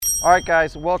All right,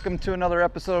 guys, welcome to another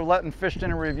episode of Letting Fish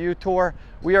Dinner Review Tour.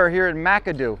 We are here in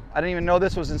McAdoo. I didn't even know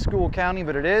this was in Schuylkill County,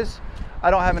 but it is.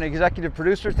 I don't have an executive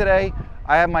producer today.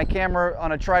 I have my camera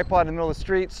on a tripod in the middle of the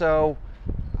street, so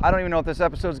I don't even know if this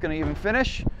episode is going to even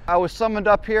finish. I was summoned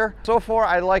up here. So far,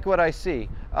 I like what I see.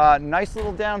 Nice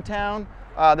little downtown.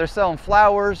 They're selling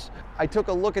flowers. I took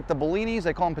a look at the bellinis.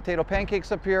 They call them potato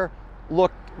pancakes up here.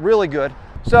 Looked really good.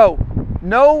 So,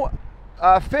 no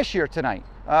fish here tonight.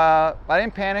 I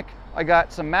didn't panic. I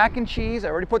got some mac and cheese. I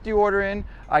already put the order in.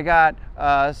 I got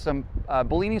some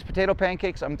bellinis potato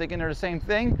pancakes. I'm thinking they're the same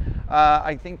thing.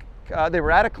 I think they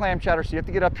were out of clam chowder, so you have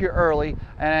to get up here early.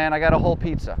 And I got a whole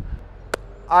pizza.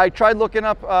 I tried looking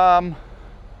up,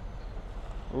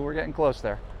 we're getting close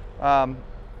there.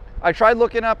 I tried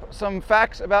looking up some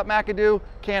facts about McAdoo,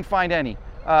 can't find any.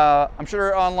 I'm sure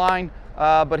they're online,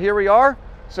 but here we are.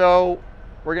 So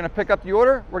we're gonna pick up the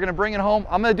order, we're gonna bring it home.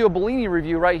 I'm gonna do a bellini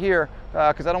review right here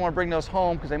because I don't wanna bring those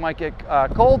home because they might get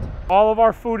cold. All of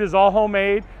our food is all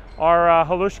homemade. Our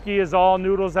halushki is all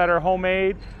noodles that are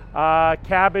homemade.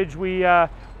 Cabbage, we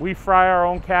fry our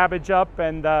own cabbage up,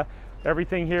 and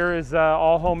everything here is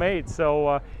all homemade.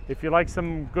 So if you like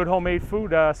some good homemade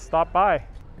food, stop by.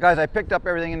 Guys, I picked up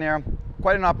everything in there.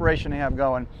 Quite an operation they have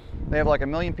going. They have like 1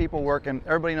 million people working.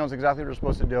 Everybody knows exactly what they're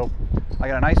supposed to do. I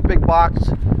got a nice big box.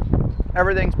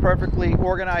 Everything's perfectly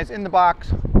organized in the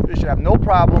box. You should have no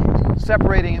problem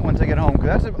separating it once I get home.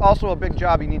 Because that's also a big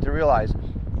job you need to realize.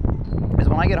 Is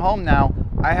when I get home now,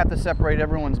 I have to separate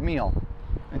everyone's meal.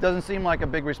 It doesn't seem like a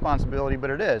big responsibility, but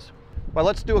it is. But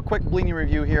let's do a quick bellini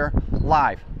review here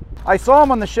live. I saw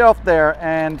them on the shelf there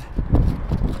and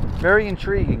very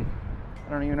intriguing. I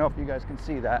don't even know if you guys can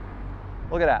see that.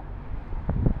 Look at that.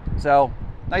 So,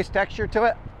 nice texture to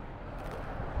it.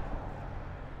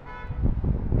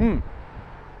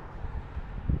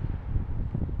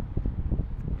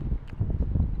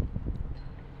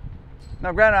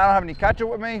 Now granted, I don't have any ketchup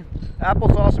with me.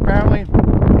 Applesauce apparently.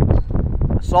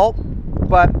 Salt.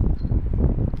 But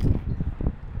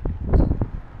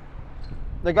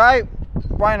the guy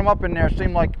frying them up in there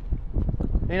seemed like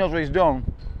he knows what he's doing.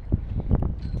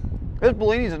 This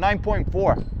bellini's a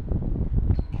 9.4.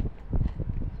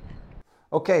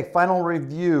 Okay, final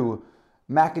review.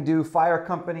 McAdoo Fire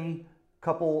Company.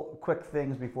 Couple quick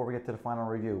things before we get to the final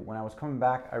review. When I was coming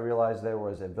back, I realized there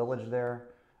was a village there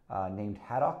named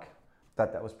Haddock.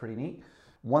 Thought that was pretty neat.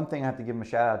 One thing I have to give them a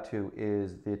shout out to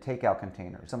is the takeout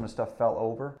container. Some of the stuff fell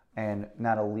over and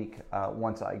not a leak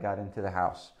once I got into the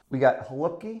house. We got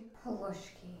halushki.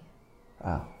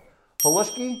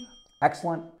 Halushki,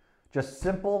 excellent. Just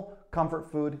simple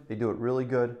comfort food. They do it really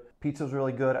good. Pizza's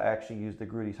really good. I actually used the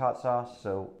Grudy's hot sauce,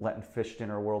 so letting fish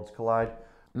dinner worlds collide.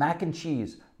 Mac and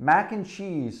cheese. Mac and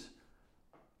cheese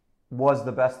was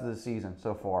the best of the season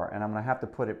so far, and I'm gonna have to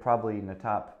put it probably in the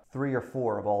top 3 or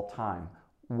 4 of all time.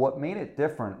 What made it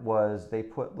different was they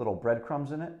put little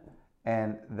breadcrumbs in it,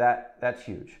 and that's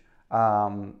huge.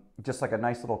 Just like a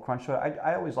nice little crunch.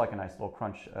 I always like a nice little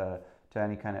crunch to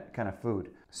any kind of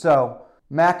food. So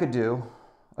McAdoo,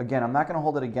 again, I'm not going to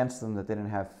hold it against them that they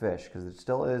didn't have fish because it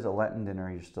still is a Lenten dinner.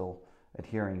 You're still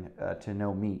adhering to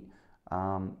no meat.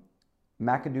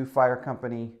 McAdoo Fire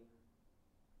Company,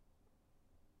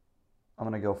 I'm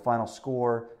going to go final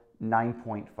score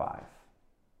 9.5.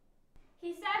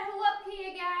 He said